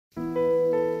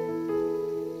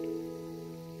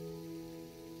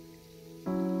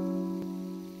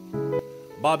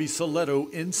Bobby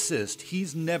Soletto insists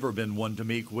he's never been one to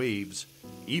make waves.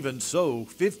 Even so,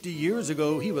 50 years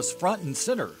ago, he was front and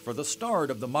center for the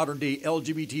start of the modern-day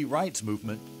LGBT rights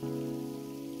movement.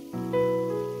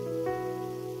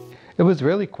 It was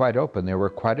really quite open. There were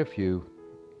quite a few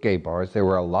gay bars. There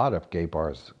were a lot of gay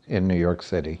bars in New York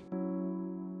City.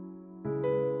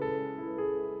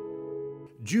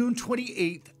 June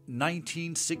 28,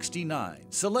 1969.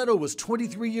 Soletto was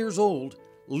 23 years old,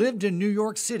 lived in New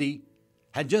York City,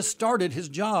 had just started his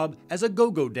job as a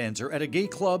go-go dancer at a gay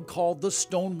club called the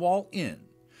Stonewall Inn.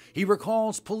 He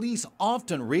recalls police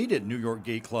often raided New York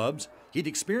gay clubs. He'd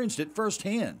experienced it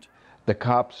firsthand. The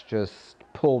cops just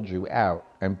pulled you out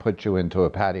and put you into a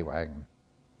paddy wagon.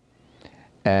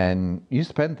 And you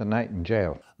spent the night in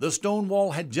jail. The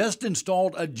Stonewall had just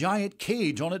installed a giant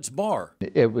cage on its bar.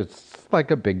 It was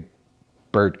like a big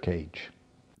bird cage.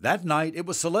 That night, it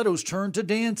was Soletto's turn to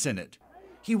dance in it.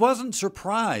 He wasn't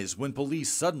surprised when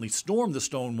police suddenly stormed the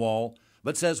Stonewall,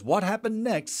 but says what happened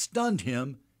next stunned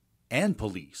him and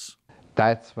police.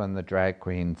 That's when the drag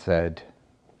queen said,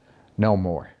 "No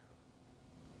more."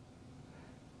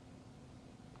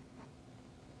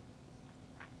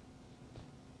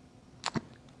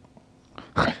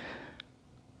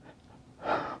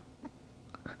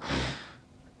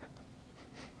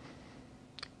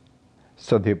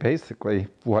 So they basically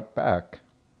went back.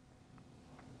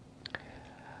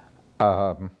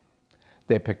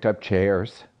 They picked up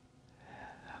chairs,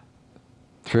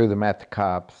 threw them at the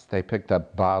cops. They picked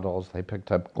up bottles. They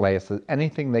picked up glasses,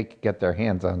 anything they could get their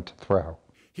hands on to throw.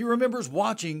 He remembers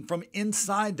watching from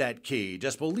inside that cage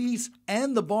as police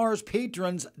and the bar's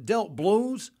patrons dealt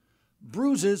blows,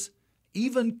 bruises,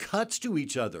 even cuts to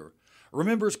each other.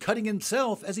 Remembers cutting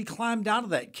himself as he climbed out of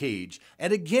that cage,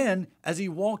 and again as he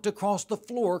walked across the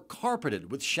floor carpeted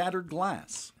with shattered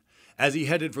glass. As he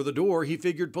headed for the door, he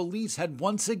figured police had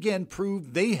once again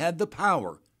proved they had the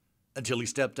power, until he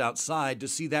stepped outside to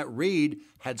see that raid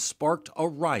had sparked a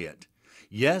riot.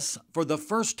 Yes, for the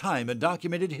first time in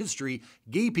documented history,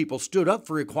 gay people stood up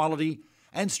for equality,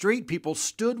 and straight people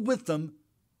stood with them,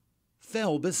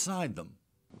 fell beside them.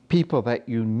 People that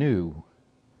you knew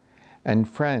and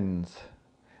friends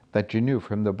that you knew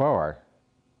from the bar,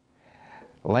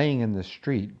 laying in the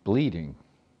street bleeding.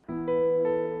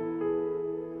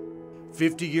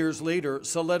 50 years later,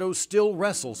 Soletto still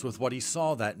wrestles with what he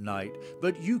saw that night,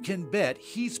 but you can bet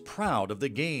he's proud of the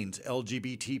gains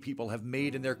LGBT people have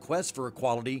made in their quest for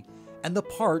equality and the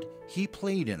part he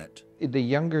played in it. The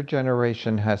younger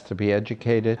generation has to be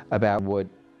educated about what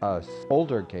us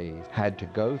older gays had to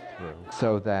go through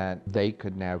so that they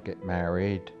could now get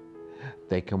married.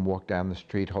 They can walk down the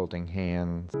street holding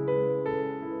hands.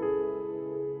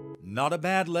 Not a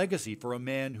bad legacy for a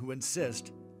man who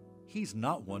insists he's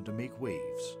not one to make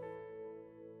waves.